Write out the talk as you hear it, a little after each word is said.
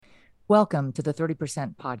Welcome to the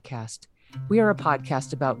 30% podcast. We are a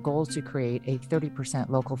podcast about goals to create a 30%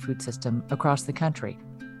 local food system across the country.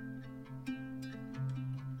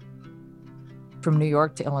 From New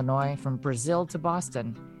York to Illinois, from Brazil to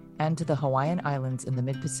Boston, and to the Hawaiian Islands in the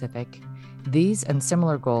Mid-Pacific, these and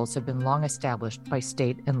similar goals have been long established by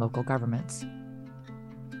state and local governments.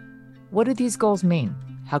 What do these goals mean?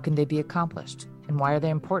 How can they be accomplished? And why are they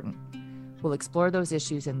important? We'll explore those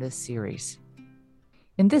issues in this series.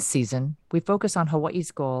 In this season, we focus on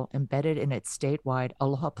Hawaii's goal embedded in its statewide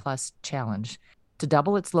Aloha Plus challenge to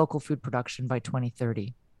double its local food production by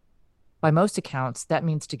 2030. By most accounts, that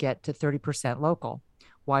means to get to 30% local.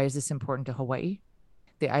 Why is this important to Hawaii?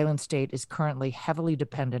 The island state is currently heavily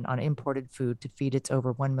dependent on imported food to feed its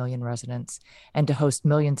over 1 million residents and to host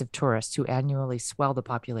millions of tourists who annually swell the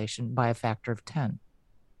population by a factor of 10.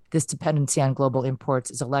 This dependency on global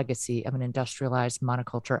imports is a legacy of an industrialized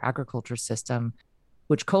monoculture agriculture system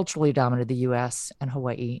which culturally dominated the U.S. and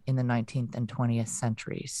Hawaii in the 19th and 20th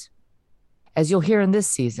centuries. As you'll hear in this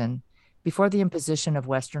season, before the imposition of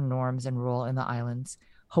Western norms and rule in the islands,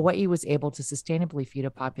 Hawaii was able to sustainably feed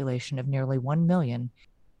a population of nearly 1 million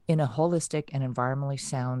in a holistic and environmentally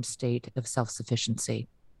sound state of self-sufficiency.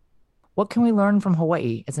 What can we learn from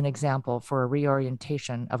Hawaii as an example for a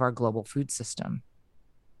reorientation of our global food system?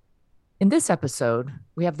 In this episode,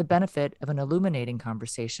 we have the benefit of an illuminating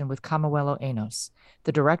conversation with Kamuela Enos,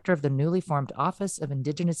 the director of the newly formed Office of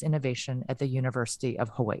Indigenous Innovation at the University of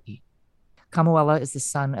Hawaii. Kamuela is the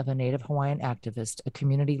son of a Native Hawaiian activist, a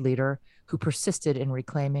community leader who persisted in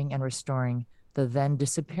reclaiming and restoring the then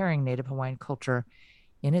disappearing Native Hawaiian culture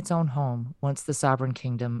in its own home, once the sovereign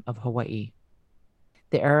kingdom of Hawaii.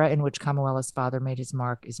 The era in which Kamuela's father made his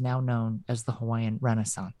mark is now known as the Hawaiian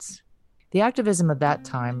Renaissance. The activism of that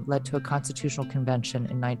time led to a constitutional convention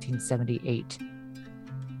in 1978,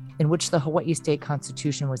 in which the Hawaii State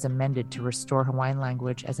Constitution was amended to restore Hawaiian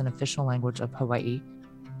language as an official language of Hawaii,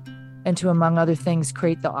 and to, among other things,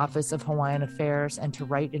 create the Office of Hawaiian Affairs and to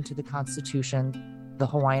write into the Constitution the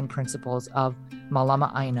Hawaiian principles of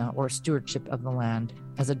Malama Aina, or stewardship of the land,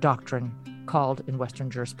 as a doctrine called in Western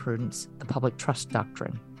jurisprudence the Public Trust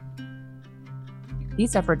Doctrine.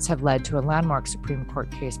 These efforts have led to a landmark Supreme Court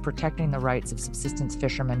case protecting the rights of subsistence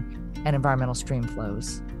fishermen and environmental stream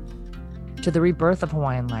flows, to the rebirth of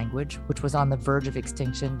Hawaiian language, which was on the verge of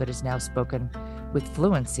extinction but is now spoken with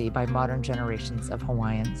fluency by modern generations of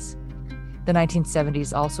Hawaiians. The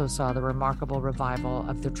 1970s also saw the remarkable revival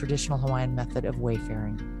of the traditional Hawaiian method of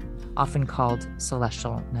wayfaring, often called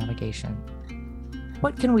celestial navigation.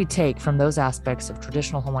 What can we take from those aspects of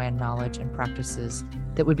traditional Hawaiian knowledge and practices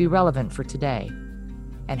that would be relevant for today?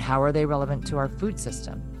 And how are they relevant to our food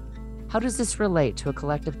system? How does this relate to a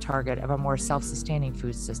collective target of a more self-sustaining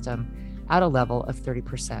food system at a level of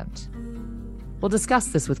 30%? We'll discuss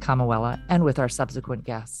this with Kamuela and with our subsequent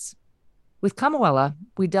guests. With Kamuela,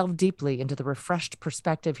 we delve deeply into the refreshed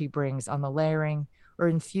perspective he brings on the layering or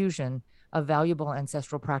infusion of valuable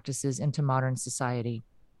ancestral practices into modern society.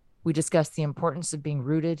 We discuss the importance of being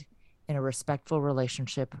rooted in a respectful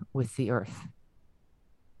relationship with the earth.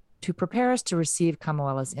 To prepare us to receive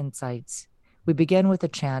Kamuela's insights, we begin with a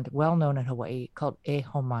chant well known in Hawaii called E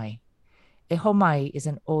Homai. E Homai is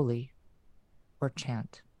an oli, or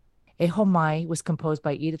chant. E Homai was composed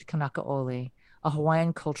by Edith Kanakaole, a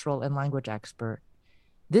Hawaiian cultural and language expert.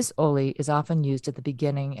 This oli is often used at the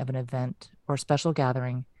beginning of an event or special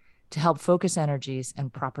gathering to help focus energies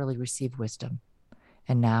and properly receive wisdom.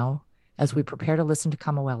 And now, as we prepare to listen to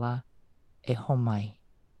Kamuela, E Homai.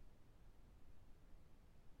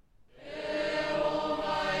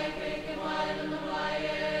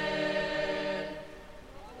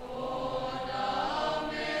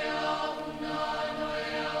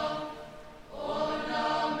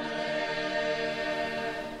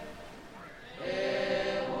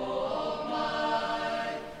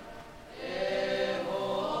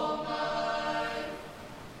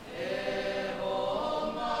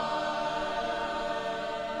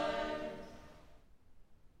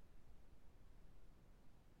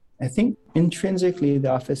 I think intrinsically,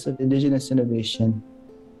 the Office of Indigenous Innovation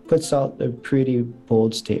puts out a pretty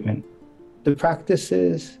bold statement. The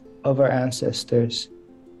practices of our ancestors,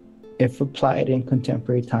 if applied in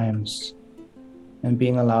contemporary times and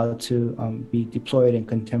being allowed to be deployed in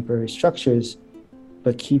contemporary structures,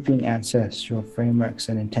 but keeping ancestral frameworks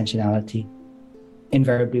and intentionality,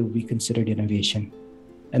 invariably will be considered innovation.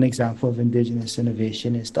 An example of Indigenous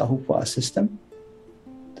innovation is the Ahupua'a system.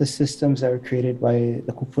 The systems that were created by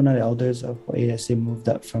the kupuna, the elders of Hawaii, as they moved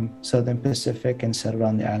up from Southern Pacific and settled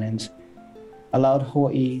on the islands, allowed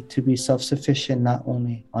Hawaii to be self-sufficient not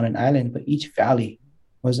only on an island, but each valley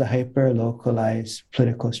was a hyper-localized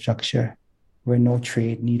political structure where no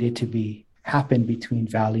trade needed to be happen between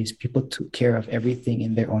valleys. People took care of everything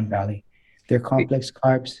in their own valley. Their complex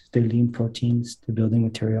carbs, their lean proteins, the building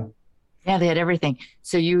material. Yeah, they had everything.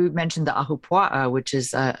 So you mentioned the ahupua'a, which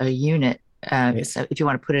is a unit. Right? So if you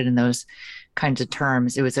want to put it in those kinds of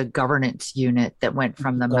terms, it was a governance unit that went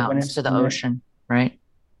from the mountains to Governance the unit. ocean, right?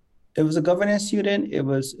 It was a governance unit. It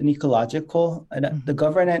was an ecological. The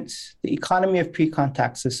governance, the economy of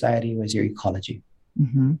pre-contact society was your ecology.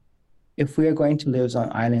 Mm-hmm. If we are going to live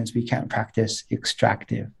on islands, we can't practice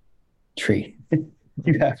extractive trade.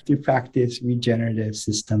 You have to practice regenerative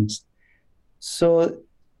systems. So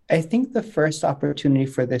I think the first opportunity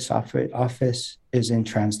for this office is in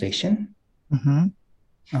translation, Mm-hmm.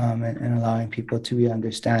 and allowing people to really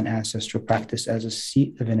understand ancestral practice as a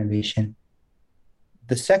seat of innovation.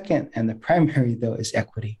 The second and the primary, though, is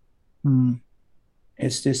equity. Mm.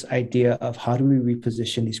 It's this idea of how do we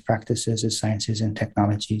reposition these practices as sciences and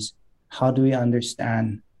technologies? How do we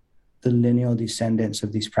understand the lineal descendants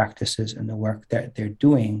of these practices and the work that they're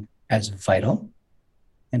doing as vital?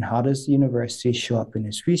 And how does the university show up in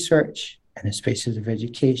its research and its spaces of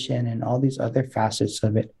education and all these other facets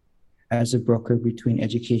of it as a broker between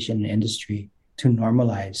education and industry to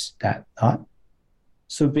normalize that thought?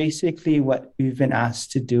 So basically, what we've been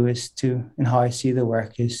asked to do is to, and how I see the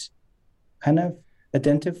work is kind of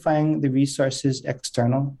identifying the resources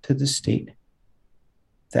external to the state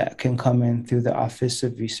that can come in through the Office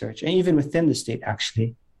of Research, and even within the state,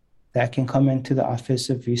 actually, that can come into the Office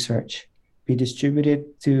of Research, be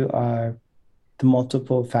distributed to the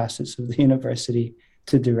multiple facets of the university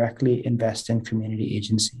to directly invest in community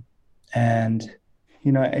agency. And,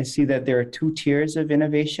 I see that there are two tiers of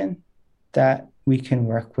innovation that we can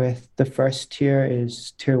work with. The first tier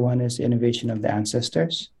one is innovation of the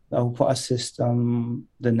ancestors, the Opua system,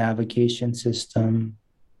 the navigation system,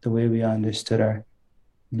 the way we understood our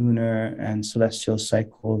lunar and celestial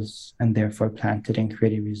cycles, and therefore planted and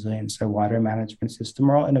created resilience, our water management system,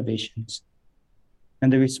 are all innovations.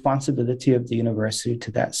 And the responsibility of the university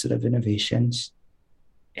to that set of innovations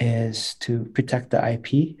is to protect the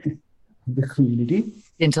IP of the community.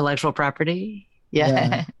 Intellectual property.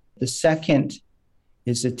 Yeah. The second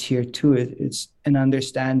is a tier two. It's an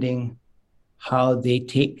understanding how they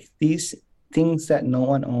take these things that no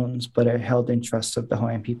one owns but are held in trust of the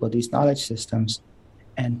Hawaiian people, these knowledge systems,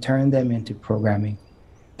 and turn them into programming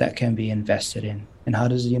that can be invested in. And how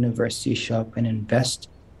does the university show up and invest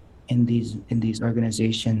in these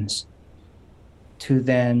organizations to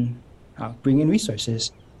then bring in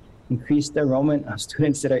resources, increase the enrollment of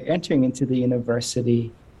students that are entering into the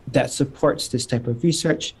university that supports this type of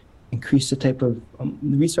research, increase the type of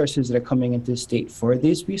resources that are coming into the state for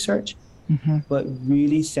this research, but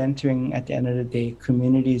really centering, at the end of the day,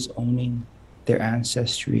 communities owning their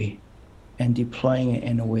ancestry and deploying it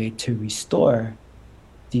in a way to restore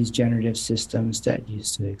these generative systems that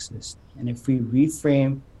used to exist. And if we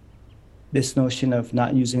reframe this notion of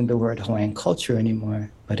not using the word Hawaiian culture anymore,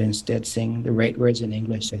 but instead saying the right words in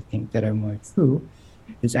English, I think, that are more true,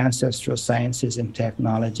 is ancestral sciences and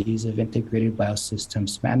technologies of integrated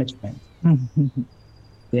biosystems management.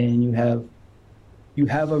 Then you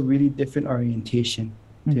have a really different orientation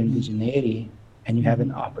to indigeneity, and you have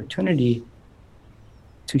an opportunity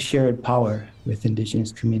to share power with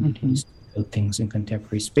indigenous communities, to build things in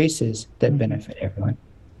contemporary spaces that benefit everyone.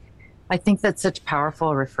 I think that's such powerful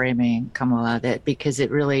reframing, Kamala, that because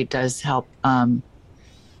it really does help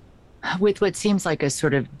with what seems like a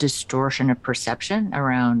sort of distortion of perception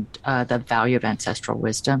around the value of ancestral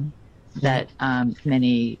wisdom that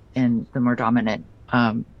many in the more dominant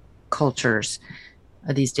cultures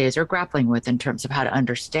these days are grappling with in terms of how to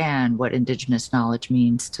understand what indigenous knowledge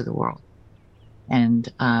means to the world.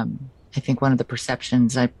 And I think one of the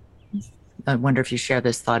perceptions, I wonder if you share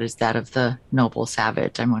this thought, is that of the noble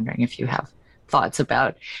savage. I'm wondering if you have thoughts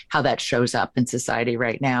about how that shows up in society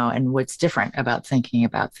right now and what's different about thinking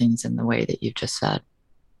about things in the way that you just said.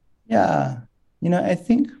 Yeah. I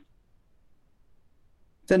think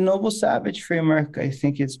the noble savage framework, I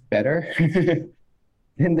think, is better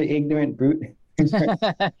than the ignorant brute. It's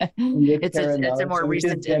a more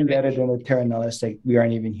recent innovation. Better than the terra nullius, like we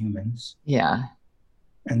aren't even humans. Yeah.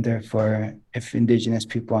 And therefore, if indigenous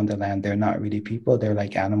people on the land, they're not really people, they're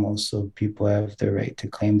like animals. So people have the right to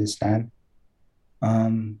claim this land.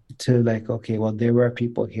 To like, okay, well, there were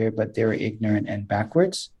people here, but they were ignorant and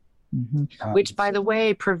backwards. Which, by the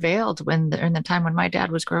way, prevailed in the time when my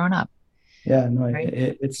dad was growing up. Yeah, no, right?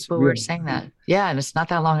 It's people were saying that. Yeah, and it's not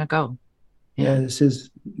that long ago. Yeah, this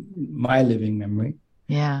is my living memory.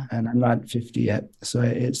 Yeah. And I'm not 50 yet. So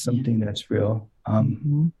it's something that's real.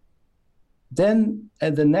 Then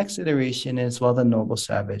the next iteration is, well, the noble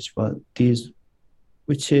savage. Well,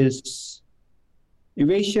 which is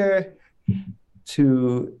erasure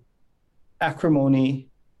to acrimony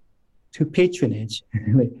to patronage,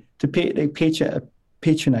 like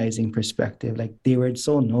patronizing perspective. Like they were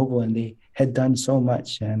so noble and they had done so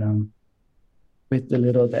much, and with the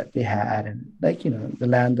little that they had, and like the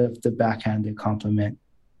land of the backhanded compliment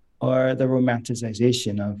or the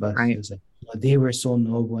romanticization of us. Right. It was like they were so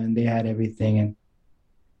noble and they had everything, and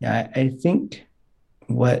yeah, I think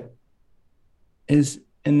what is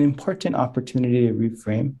an important opportunity to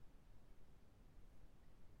reframe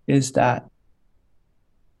is that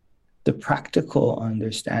the practical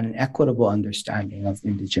understanding, equitable understanding of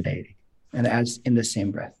indigeneity, and as in the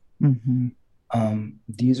same breath. Mm-hmm.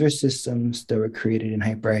 These are systems that were created in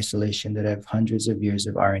hyper-isolation that have hundreds of years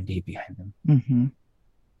of R&D behind them. Mm-hmm.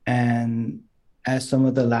 And as some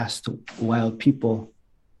of the last wild people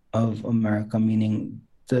of America, meaning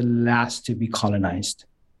the last to be colonized,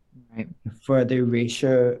 right, for the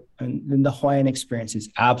erasure, and the Hawaiian experience is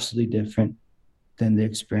absolutely different than the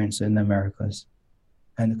experience in the Americas,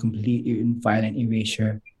 and the complete violent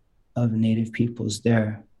erasure of Native peoples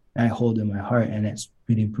there, I hold in my heart, and it's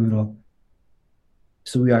really brutal.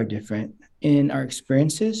 So we are different in our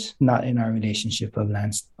experiences, not in our relationship of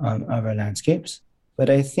our landscapes. But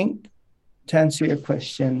I think, to answer your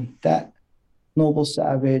question, that noble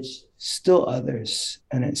savage, still others,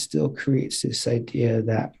 and it still creates this idea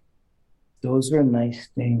that those are nice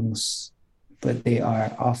things, but they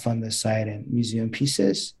are off on the side and museum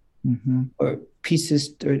pieces, mm-hmm, or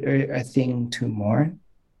pieces or a thing to mourn.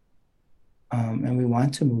 And we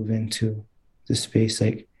want to move into the space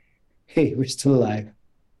like, hey, we're still alive.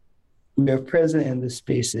 We are present in the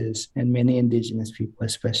spaces, and many indigenous people,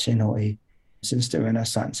 especially in Hawaii, since the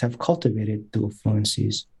Renaissance, have cultivated dual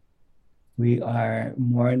fluencies. We are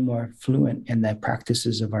more and more fluent in the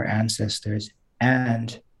practices of our ancestors,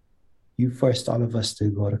 and you forced all of us to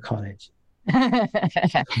go to college.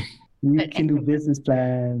 We can do business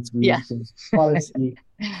plans, we can do policy,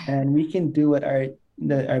 and we can do what our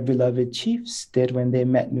beloved chiefs did when they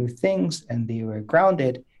met new things and they were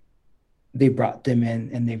grounded. They brought them in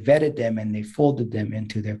and they vetted them and they folded them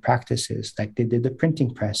into their practices, like they did the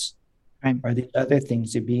printing press, right, or the other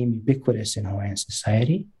things that being ubiquitous in Hawaiian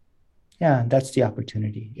society. Yeah, that's the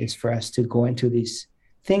opportunity, is for us to go into these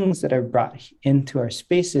things that are brought into our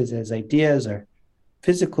spaces as ideas or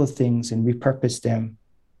physical things and repurpose them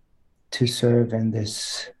to serve in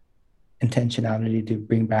this intentionality to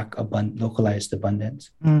bring back localized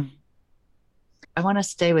abundance. Mm. I want to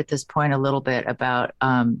stay with this point a little bit about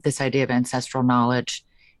this idea of ancestral knowledge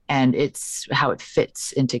and how it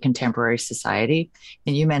fits into contemporary society.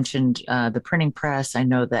 And you mentioned the printing press. I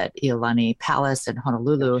know that Iolani Palace in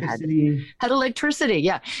Honolulu had electricity.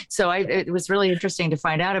 Yeah. So it was really interesting to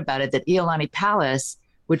find out about it, that Iolani Palace,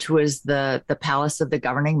 which was the palace of the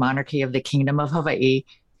governing monarchy of the Kingdom of Hawaii,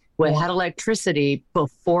 had electricity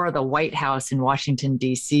before the White House in Washington,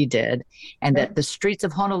 D.C. did, and that the streets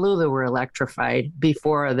of Honolulu were electrified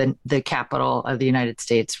before the capital of the United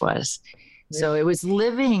States was. So it was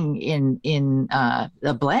living in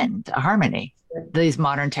a blend, a harmony, these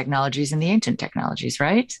modern technologies and the ancient technologies,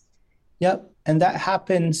 right? Yep. And that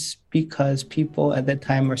happens because people at that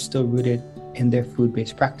time were still rooted in their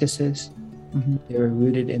food-based practices. Mm-hmm. They were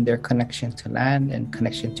rooted in their connection to land and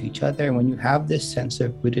connection to each other. And when you have this sense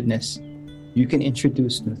of rootedness, you can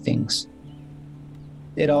introduce new things.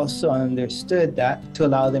 It also understood that to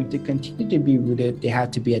allow them to continue to be rooted, they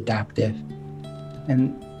had to be adaptive.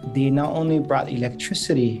 And they not only brought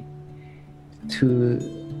electricity to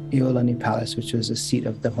Iolani Palace, which was the seat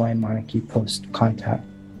of the Hawaiian monarchy post-contact,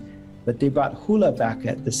 but they brought hula back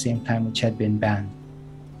at the same time, which had been banned.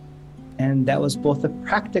 And that was both a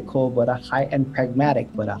practical but a pragmatic,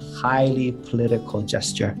 but a highly political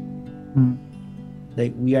gesture. Mm.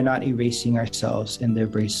 Like, we are not erasing ourselves in the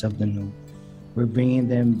embrace of the new. We're bringing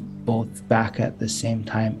them both back at the same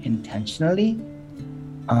time intentionally,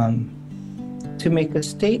 to make a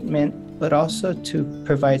statement, but also to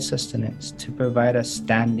provide sustenance, to provide a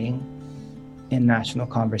standing in national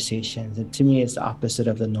conversations. And to me, it's the opposite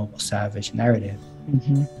of the noble savage narrative.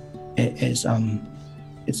 Mm-hmm.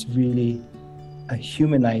 It's really a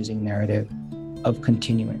humanizing narrative of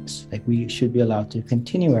continuance. Like, we should be allowed to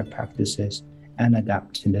continue our practices and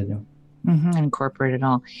adapt to the new. Mm-hmm, and incorporate it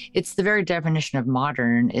all. It's the very definition of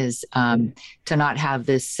modern, is to not have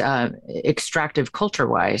this extractive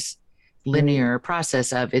culture-wise linear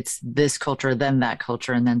process of it's this culture, then that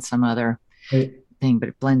culture, and then some other thing, but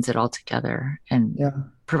it blends it all together and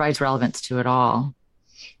provides relevance to it all.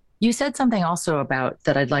 You said something also about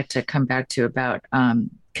that I'd like to come back to about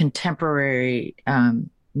contemporary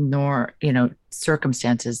nor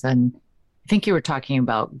circumstances, then I think you were talking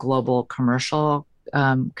about global commercial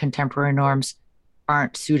contemporary norms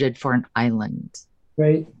aren't suited for an island.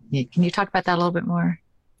 Right. Can you talk about that a little bit more?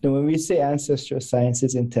 And when we say ancestral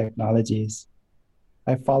sciences and technologies,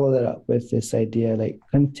 I follow that up with this idea like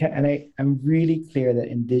I'm really clear that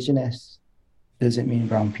indigenous doesn't mean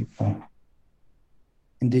brown people.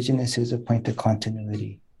 Indigenous is a point of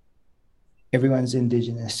continuity. Everyone's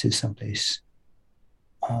indigenous to someplace.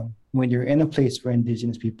 When you're in a place where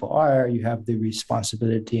indigenous people are, you have the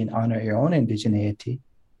responsibility and honor your own indigeneity,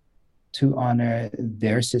 to honor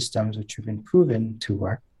their systems, which have been proven to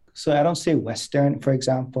work. So I don't say Western, for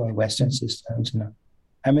example, or Western systems. No,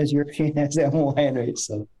 I'm as European as I'm Hawaiian, right?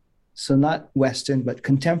 So not Western, but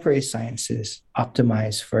contemporary sciences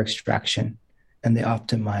optimize for extraction, and they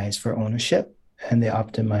optimize for ownership, and they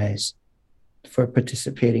optimize for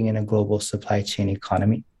participating in a global supply chain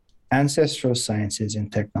economy. Ancestral sciences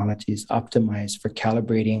and technologies optimize for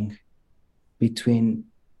calibrating between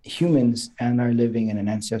humans and are living in an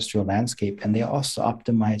ancestral landscape, and they also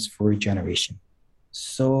optimize for regeneration.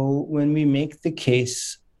 So when we make the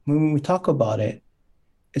case, when we talk about it,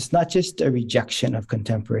 it's not just a rejection of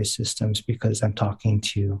contemporary systems because I'm talking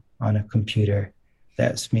to you on a computer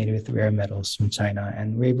that's made with rare metals from China,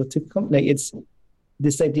 and we're able to come, like, it's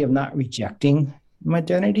this idea of not rejecting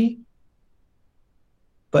modernity,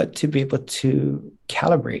 but to be able to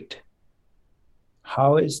calibrate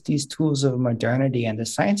how is these tools of modernity and the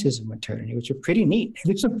sciences of modernity, which are pretty neat.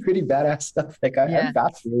 There's some pretty badass stuff. Like I'm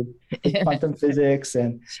fascinated with quantum physics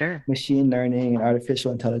and machine learning and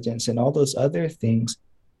artificial intelligence and all those other things,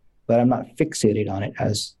 but I'm not fixated on it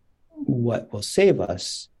as what will save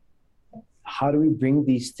us. How do we bring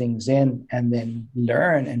these things in and then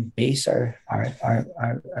learn and base our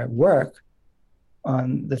work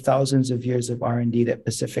on the thousands of years of R&D that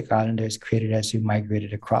Pacific Islanders created as we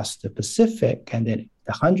migrated across the Pacific, and then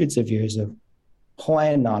the hundreds of years of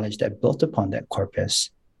Hawaiian knowledge that built upon that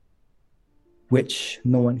corpus, which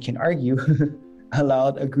no one can argue,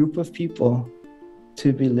 allowed a group of people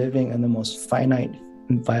to be living in the most finite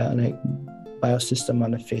and violent biosystem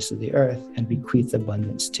on the face of the earth and bequeath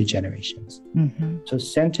abundance to generations. Mm-hmm. So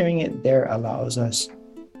centering it there allows us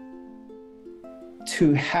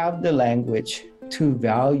to have the language to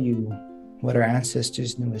value what our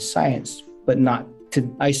ancestors knew as science, but not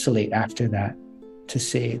to isolate after that, to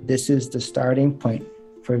say this is the starting point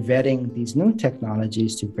for vetting these new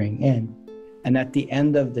technologies to bring in. And at the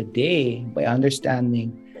end of the day, by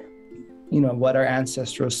understanding, what our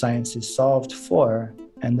ancestral sciences solved for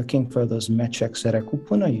and looking for those metrics that our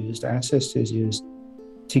kupuna used, our ancestors used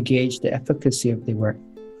to gauge the efficacy of the work.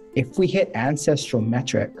 If we hit ancestral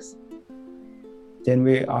metrics, then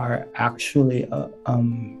we are actually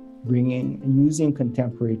using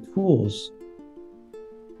contemporary tools,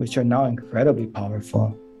 which are now incredibly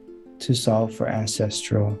powerful, to solve for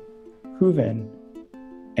ancestral proven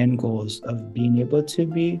end goals of being able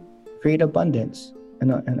to create abundance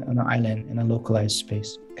on an island, in a localized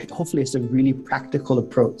space. Hopefully it's a really practical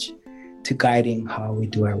approach to guiding how we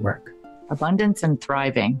do our work. Abundance and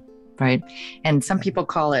thriving, right? And some people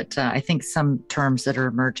call it, I think some terms that are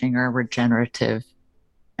emerging are regenerative.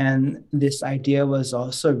 And this idea was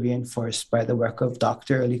also reinforced by the work of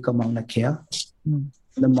Dr. Alika Mauna Kea,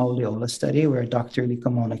 the Mauleola study, where Dr.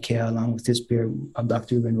 Alika Mauna Kea, along with his peer,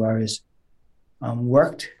 Dr. Ruben Juarez,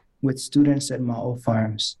 worked with students at Ma'o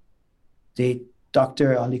farms.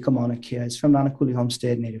 Dr. Alika Mauna Kea is from Nanakuli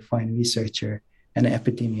Homestead, native Hawaiian researcher and an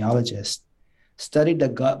epidemiologist, studied the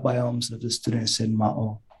gut biomes of the students in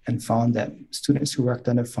Ma'o and found that students who worked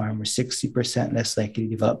on the farm were 60% less likely to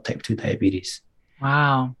develop type 2 diabetes.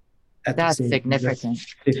 Wow, that's significant.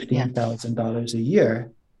 $15,000 a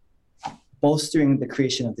year, bolstering the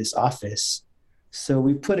creation of this office. So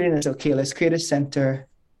we put it in as, okay, let's create a center.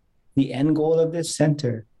 The end goal of this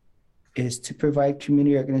center is to provide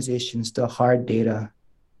community organizations the hard data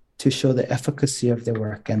to show the efficacy of their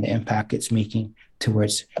work and the impact it's making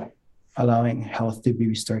towards allowing health to be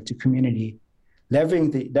restored to community,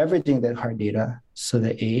 leveraging that hard data so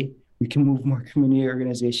that A, we can move more community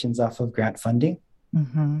organizations off of grant funding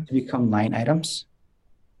to become line items.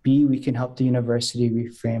 B, we can help the university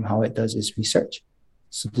reframe how it does its research.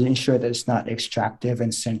 So to ensure that it's not extractive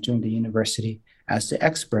and centering the university as the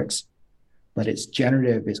experts, but it's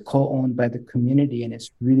generative, it's co-owned by the community, and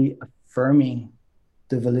it's really affirming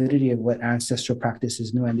the validity of what ancestral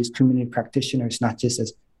practices knew. And these community practitioners, not just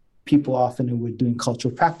as people often who were doing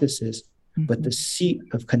cultural practices, but the seat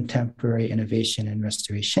of contemporary innovation and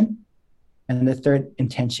restoration. And the third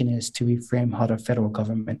intention is to reframe how the federal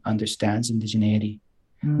government understands indigeneity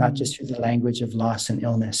not just through the language of loss and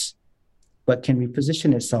illness, but can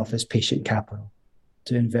reposition itself as patient capital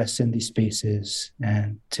to invest in these spaces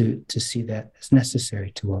and to see that it's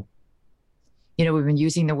necessary to work. We've been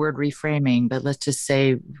using the word reframing, but let's just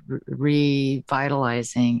say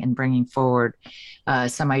revitalizing and bringing forward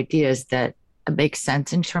some ideas that make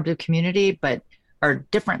sense in terms of community, but are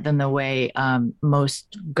different than the way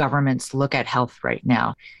most governments look at health right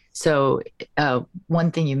now. So one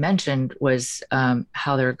thing you mentioned was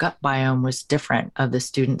how their gut biome was different of the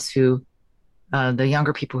students who, the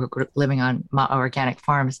younger people who are living on Ma'a organic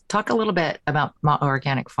farms. Talk a little bit about Ma'a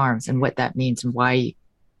organic farms and what that means and why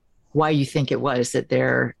you think it was that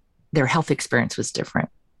their health experience was different.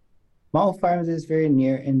 Ma'a Farms is very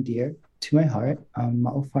near and dear to my heart.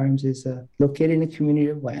 Ma'a Farms is located in the community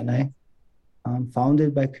of Waianae,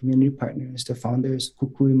 founded by community partners. The founders,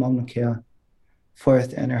 Kukui Mauna Kea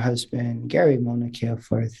Fourth and her husband, Gary Mauna Kea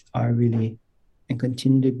Fourth, are really and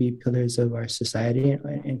continue to be pillars of our society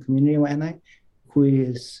and community in Waianae. Kukui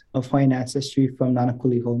is of Hawaiian ancestry from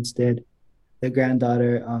Nanakuli Homestead, the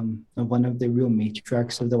granddaughter of one of the real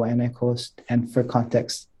matriarchs of the Waianae coast. And for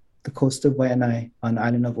context, the coast of Waianae on the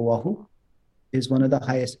island of Oahu is one of the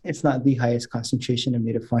highest, if not the highest, concentration of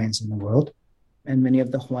Native Hawaiians in the world. And many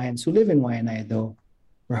of the Hawaiians who live in Waianae, though,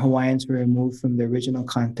 were Hawaiians were removed from the original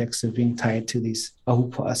context of being tied to these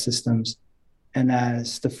ahupua'a systems. And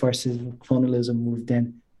as the forces of colonialism moved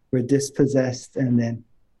in, were dispossessed and then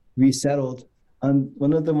resettled on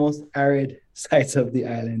one of the most arid sites of the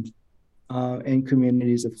island. In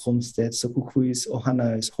communities of homesteads. So Kukui's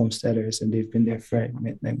ohana is homesteaders, and they've been there for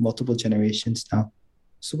like multiple generations now.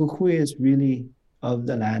 So Kukui is really of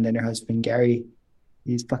the land, and her husband, Gary,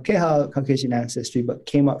 he's Pakeha Caucasian ancestry, but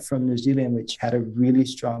came up from New Zealand, which had a really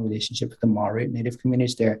strong relationship with the Maori native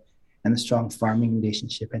communities there and a strong farming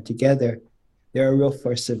relationship. And together, they're a real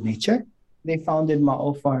force of nature. They founded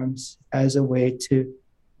Ma'a Farms as a way to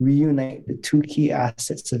reunite the two key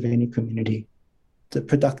assets of any community: the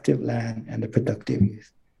productive land and the productive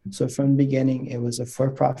youth. So from the beginning, it was a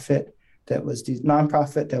for-profit that was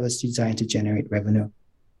nonprofit that was designed to generate revenue.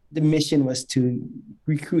 The mission was to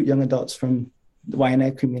recruit young adults from the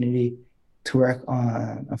Waianae community to work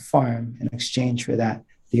on a farm. In exchange for that,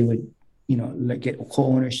 they would, get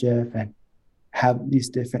co-ownership and have these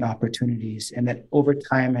different opportunities. And that over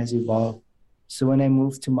time has evolved. So when I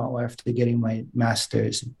moved to Maui after getting my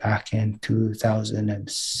master's back in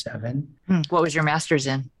 2007. What was your master's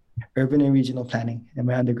in? Urban and regional planning, and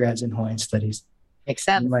my undergrad's in Hawaiian studies. Makes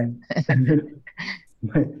sense. I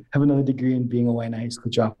have another degree in being a Waianae high school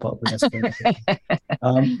dropout, but that's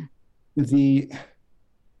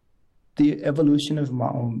the evolution of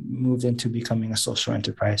Ma'o moved into becoming a social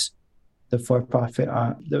enterprise. The for-profit,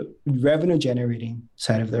 the revenue generating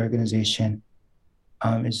side of the organization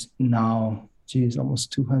is now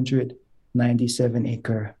almost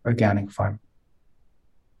 297-acre organic farm.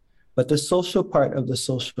 But the social part of the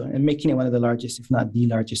social, and making it one of the largest, if not the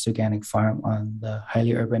largest organic farm on the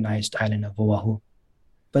highly urbanized island of Oahu.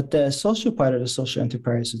 But the social part of the social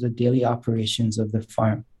enterprise is the daily operations of the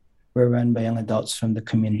farm were run by young adults from the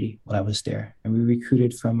community while I was there. And we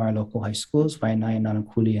recruited from our local high schools, Waianae,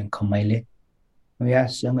 Nanakuli, and Kamaile. And we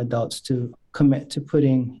asked young adults to commit to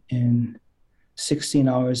putting in 16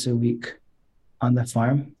 hours a week on the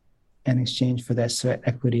farm in exchange for that sweat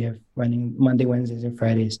equity of running Monday, Wednesdays, and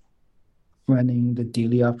Fridays, running the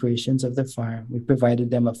daily operations of the farm. We provided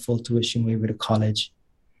them a full tuition waiver to college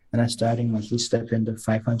and a starting monthly stipend of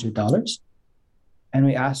 $500. And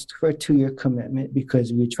we asked for a 2-year commitment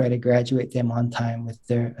because we try to graduate them on time with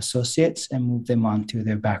their associates and move them on to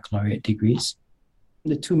their baccalaureate degrees.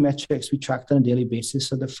 The two metrics we tracked on a daily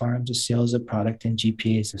basis of the farms are sales of product and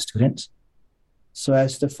GPAs of students. So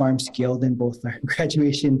as the farm scaled in both our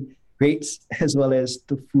graduation rates as well as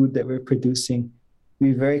the food that we're producing,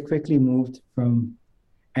 we very quickly moved from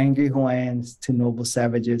angry Hawaiians to noble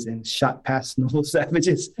savages and shot past noble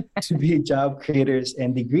savages to be job creators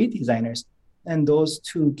and degree designers. And those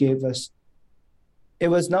two gave us, it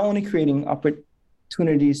was not only creating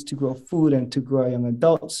opportunities to grow food and to grow young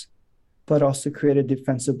adults, but also create a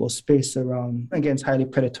defensible space against highly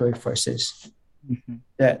predatory forces. Mm-hmm.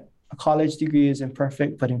 That a college degree is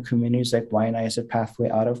imperfect, but in communities like Waianae is a pathway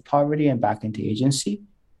out of poverty and back into agency.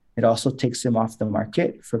 It also takes them off the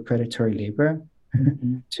market for predatory labor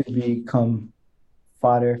to become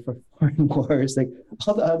fodder for foreign wars, like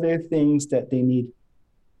all the other things that they need,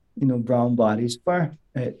 brown bodies for.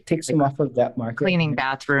 It takes them off of that market. Cleaning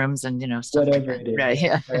bathrooms and, stuff whatever like that. It is. Right,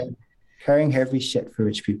 yeah. Carrying heavy shit for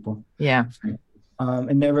rich people. Yeah.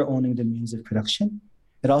 And never owning the means of production.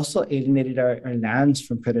 It also alienated our lands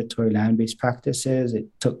from predatory land-based practices. It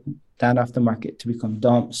took land off the market to become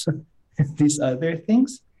dumps, these other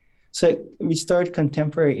things. So we started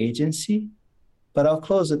contemporary agency, but I'll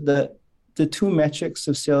close it. The two metrics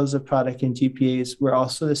of sales of product and GPAs were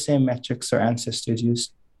also the same metrics our ancestors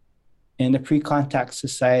used. In the pre-contact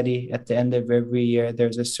society, at the end of every year,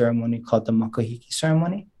 there's a ceremony called the Makahiki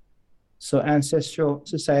ceremony. So ancestral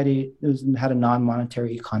society had a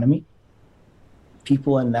non-monetary economy.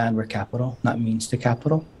 People and land were capital, not means to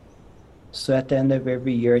capital. So at the end of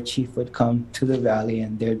every year, a chief would come to the valley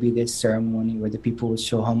and there'd be this ceremony where the people would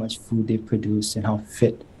show how much food they produced and how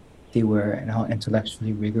fit they were and how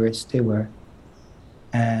intellectually rigorous they were.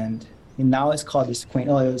 And now it's called this quaint,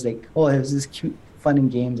 it was this cute fun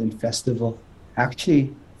and games and festival.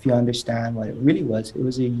 Actually, if you understand what it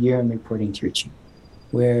was a year in reporting to your chief,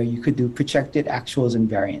 where you could do projected actuals and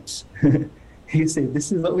variance. You say,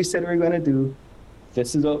 this is what we said we were going to do.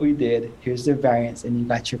 This is what we did. Here's the variance. And you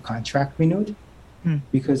got your contract renewed.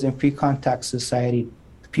 Because in pre-contact society,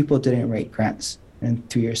 people didn't write grants and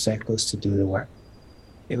 2-year cycles to do the work.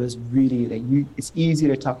 It was really it's easy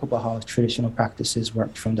to talk about how traditional practices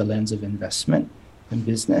worked from the lens of investment and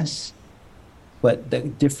business. But the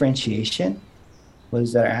differentiation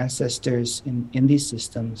was that our ancestors in these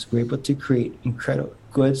systems were able to create incredible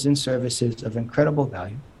goods and services of incredible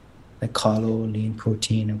value, like kalo, lean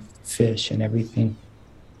protein, and fish and everything.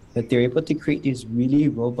 That they're able to create these really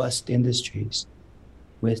robust industries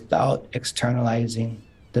without externalizing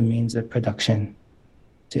the means of production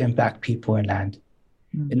to impact people and land.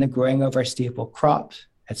 In the growing of our staple crops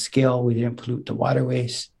at scale, we didn't pollute the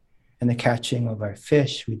waterways. In the catching of our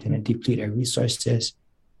fish, we didn't deplete our resources.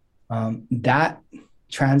 That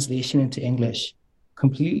translation into English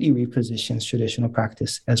completely repositions traditional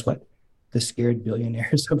practice as what the scared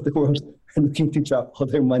billionaires of the world are looking to drop all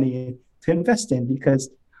their money to invest in, because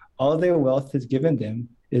all their wealth has given them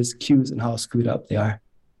is cues and how screwed up they are.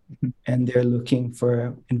 And they're looking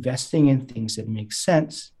for investing in things that make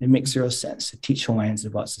sense. It makes zero sense to teach Hawaiians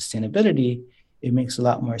about sustainability. It makes a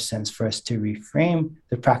lot more sense for us to reframe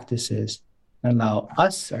the practices and allow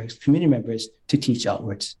us, our community members, to teach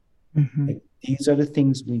outwards. Like, these are the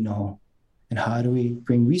things we know. And how do we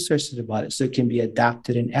bring resources about it so it can be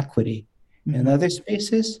adapted in equity in other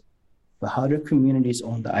spaces? But how do communities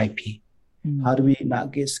own the IP? How do we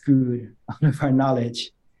not get screwed out of our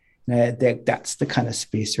knowledge? That's the kind of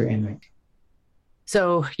space we're in.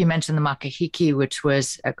 So you mentioned the Makahiki, which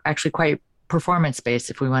was actually quite performance-based,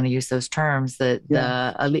 if we want to use those terms, that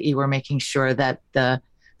the ali'i were making sure that the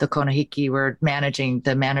konahiki were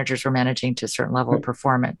the managers were managing to a certain level of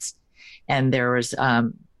performance. And there was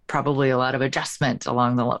probably a lot of adjustment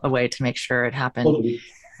along the way to make sure it happened. Totally.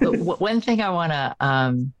 But one thing I want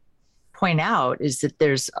to point out is that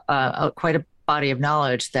there's quite a body of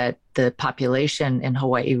knowledge that the population in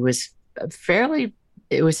Hawaii was a fairly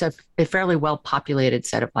well populated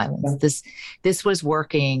set of islands. This was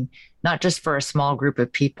working not just for a small group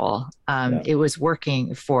of people. It was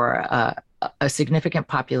working for a significant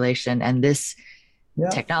population, and this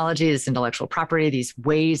technology, this intellectual property, these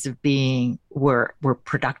ways of being were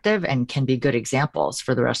productive and can be good examples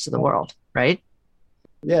for the rest of the world, right?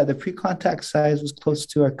 Yeah, the pre-contact size was close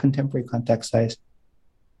to our contemporary contact size.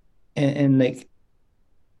 And like,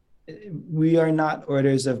 we are not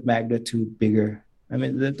orders of magnitude bigger. I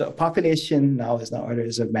mean, the population now is not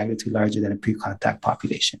orders of magnitude larger than a pre-contact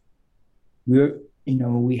population.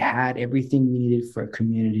 We had everything we needed for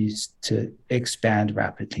communities to expand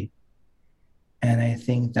rapidly. And I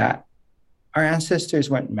think that our ancestors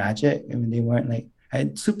weren't magic. I mean, they weren't like,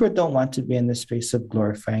 I super don't want to be in the space of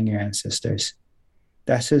glorifying your ancestors.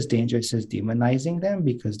 That's as dangerous as demonizing them,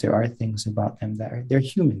 because there are things about them that they're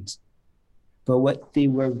humans. But what they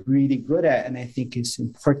were really good at, and I think it's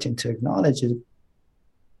important to acknowledge, is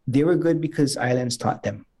they were good because islands taught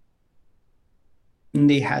them. And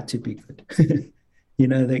they had to be good.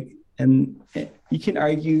 And you can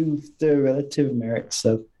argue the relative merits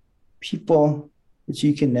of people, but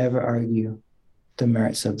you can never argue the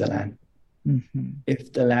merits of the land.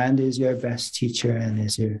 If the land is your best teacher and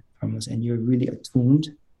you're really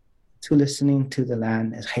attuned to listening to the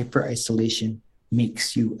land, as hyper isolation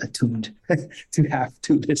makes you attuned to have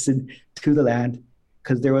to listen to the land,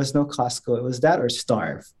 because there was no Costco. It was that or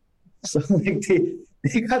starve. So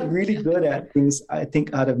they got really good at things, I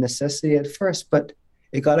think, out of necessity at first, but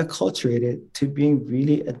it got acculturated to being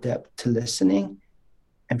really adept to listening.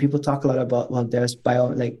 And people talk a lot about,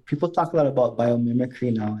 people talk a lot about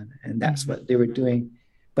biomimicry now, and that's what they were doing.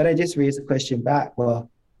 But I just raised the question back, well,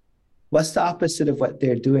 what's the opposite of what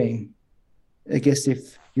they're doing? I guess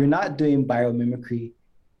if you're not doing biomimicry,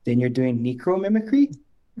 then you're doing necromimicry.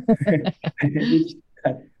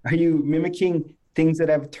 Are you mimicking things that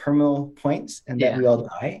have terminal points and that Yeah. we all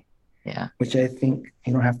die, Yeah. which I think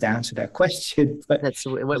you don't have to answer that question, but That's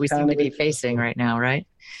what it's we seem kind to of a be facing right now, right?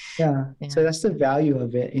 yeah. So Yeah. that's the value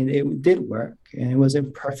of it. And it did work and it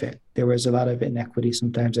wasn't perfect. There was a lot of inequity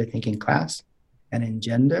sometimes, I think, in class and in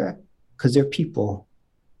gender, because they're people.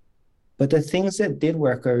 But the things that did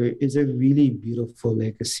work is a really beautiful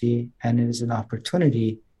legacy, and it is an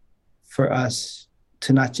opportunity for us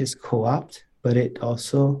to not just co-opt, but it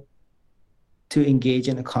also to engage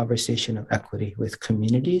in a conversation of equity with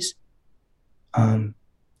communities. And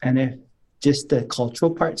if just the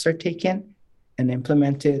cultural parts are taken and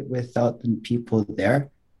implemented without the people there,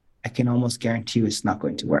 I can almost guarantee you it's not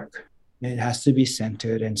going to work. It has to be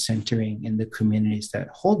centered and centering in the communities that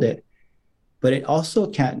hold it. But it also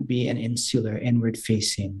can't be an insular, inward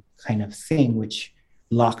facing kind of thing, which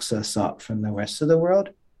locks us up from the rest of the world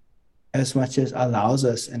as much as allows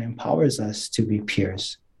us and empowers us to be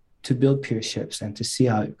peers, to build peerships and to see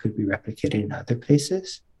how it could be replicated in other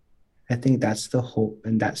places. I think that's the hope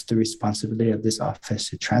and that's the responsibility of this office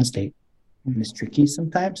to translate. And it's tricky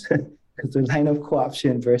sometimes because the line of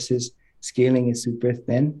co-option versus scaling is super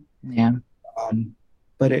thin. Yeah.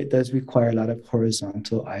 But it does require a lot of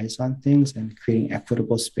horizontal eyes on things and creating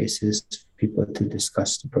equitable spaces for people to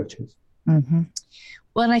discuss approaches. Mm-hmm.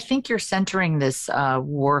 Well, and I think you're centering this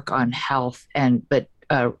work on health but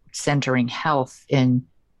centering health in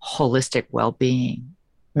holistic well-being,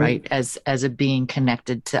 right? As a being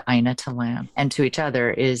connected to Aina, to land, and to each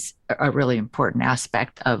other is a really important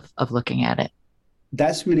aspect of looking at it.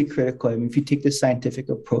 That's really critical. I mean, if you take the scientific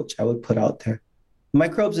approach I would put out there,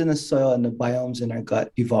 microbes in the soil and the biomes in our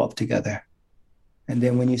gut evolve together. And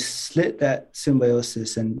then when you slit that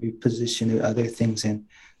symbiosis and reposition other things in,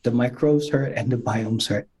 the microbes hurt and the biomes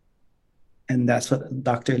hurt. And that's what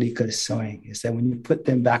Dr. Lika is showing, is that when you put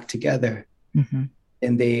them back together, mm-hmm.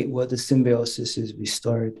 and the symbiosis is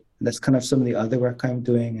restored. And that's kind of some of the other work I'm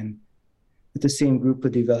doing. And with the same group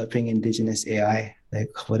of developing Indigenous AI,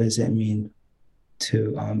 like what does it mean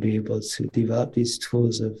to be able to develop these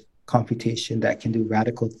tools of computation that can do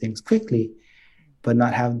radical things quickly, but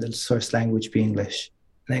not have the source language be English?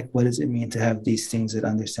 Like, what does it mean to have these things that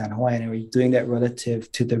understand Hawaiian? And we're doing that relative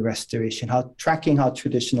to the restoration, tracking how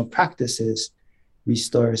traditional practices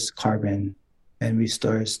restores carbon and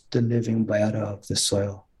restores the living biota of the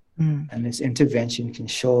soil. And this intervention can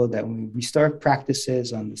show that when we restore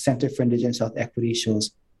practices on the Center for Indigenous Health Equity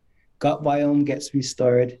shows gut biome gets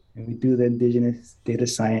restored, and we do the Indigenous data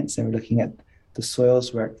science and we're looking at the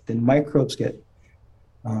soils work, then microbes get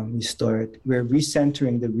restored. We're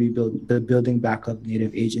recentering the building back of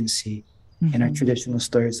Native agency in our traditional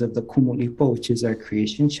stories of the Kumulipo, which is our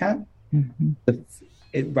creation chant.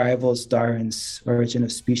 It rivals Darwin's Origin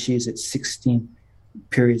of Species. It's 16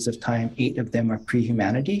 periods of time. 8 of them are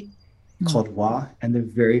pre-humanity, called Wa, and the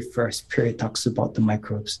very first period talks about the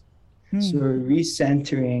microbes. So we're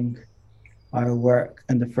recentering our work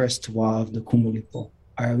and the first Wa of the Kumulipo.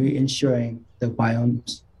 Are we ensuring the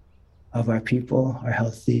biomes of our people are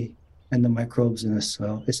healthy and the microbes in the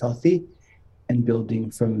soil is healthy, and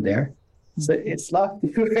building from there? So it's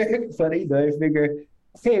lofty work, but I figure,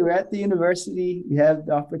 okay, we're at the university, we have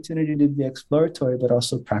the opportunity to be exploratory, but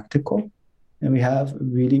also practical. And we have a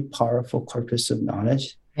really powerful corpus of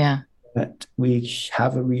knowledge. Yeah. That we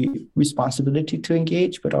have a responsibility to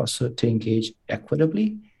engage, but also to engage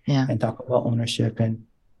equitably. Yeah. And talk about ownership and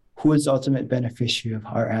who is the ultimate beneficiary of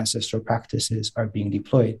how our ancestral practices are being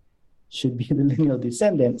deployed. Should be the lineal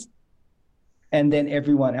descendants. And then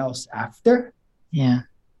everyone else after. Yeah.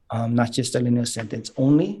 Not just the lineal descendants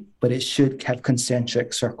only, but it should have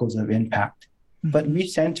concentric circles of impact. But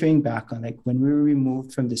recentering back on, like, when we were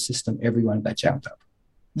removed from the system, everyone got jammed up.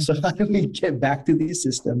 So how do we get back to these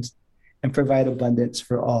systems and provide abundance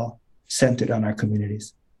for all, centered on our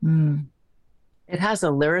communities? It has a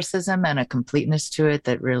lyricism and a completeness to it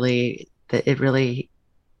that it really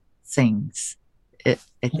sings. I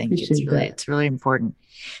think it's really important.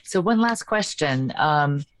 So one last question,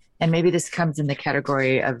 and maybe this comes in the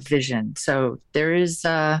category of vision. So there is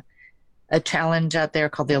a challenge out there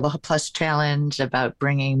called the Aloha Plus Challenge about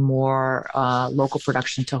bringing more local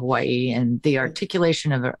production to Hawaii, and the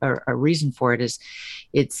articulation of a reason for it is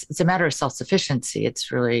it's a matter of self-sufficiency.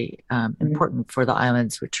 It's really important for the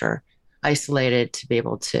islands, which are isolated, to be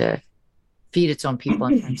able to feed its own people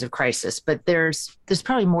in times of crisis. But there's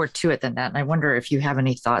probably more to it than that, and I wonder if you have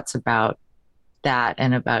any thoughts about that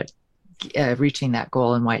and about reaching that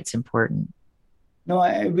goal and why it's important. No,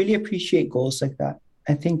 I really appreciate goals like that.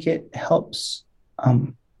 I think it helps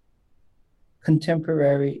it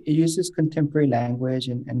uses contemporary language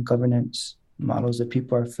and governance models that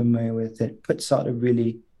people are familiar with. It puts out a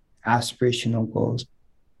really aspirational goals.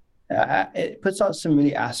 It puts out some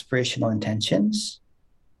really aspirational intentions.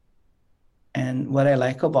 And what I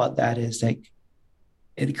like about that is like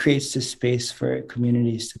it creates the space for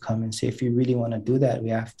communities to come and say, if you really want to do that, we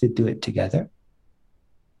have to do it together.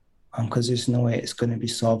 Because there's no way it's going to be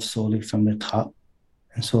solved solely from the top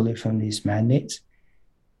and solely from these mandates.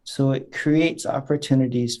 So it creates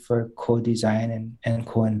opportunities for co-design and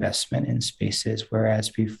co-investment in spaces, whereas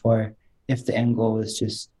before, if the end goal is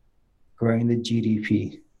just growing the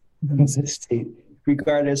GDP of the state,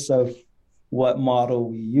 regardless of what model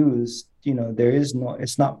we use,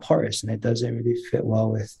 it's not porous and it doesn't really fit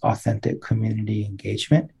well with authentic community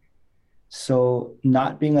engagement. So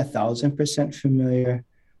not being 1,000% familiar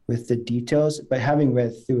with the details, but having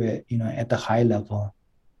read through it, at the high level,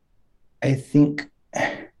 I think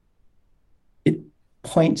it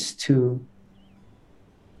points to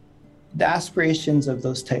the aspirations of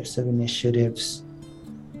those types of initiatives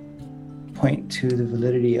point to the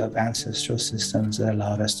validity of ancestral systems that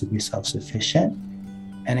allowed us to be self-sufficient.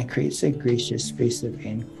 And it creates a gracious space of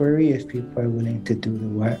inquiry if people are willing to do the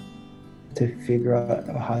work to figure out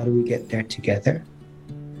how do we get there together.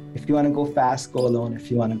 If you want to go fast, go alone.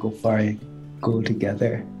 If you want to go far, go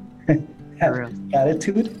together. That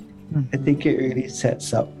attitude, I think it really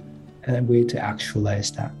sets up a way to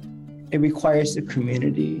actualize that. It requires the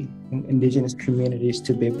community, Indigenous communities,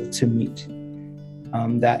 to be able to meet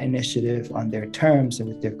that initiative on their terms and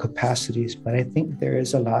with their capacities. But I think there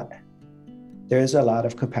is a lot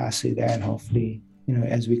of capacity there, and hopefully,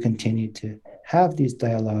 as we continue to have these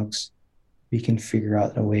dialogues, we can figure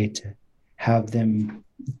out a way to have them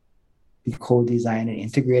be co-designed and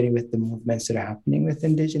integrated with the movements that are happening with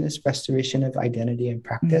Indigenous restoration of identity and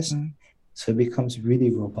practice. Mm-hmm. So it becomes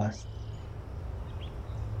really robust.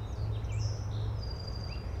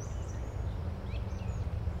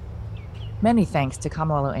 Many thanks to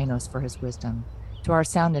Kamoalo Enos for his wisdom, to our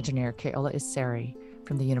sound engineer, Keola Iseri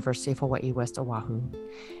from the University of Hawaii West Oahu,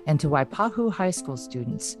 and to Waipahu High School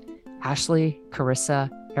students, Ashley,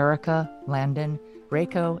 Carissa, Erica, Landon,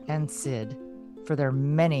 Reiko, and Sid, for their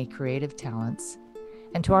many creative talents,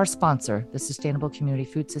 and to our sponsor, the Sustainable Community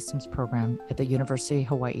Food Systems Program at the University of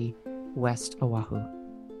Hawaii West Oahu.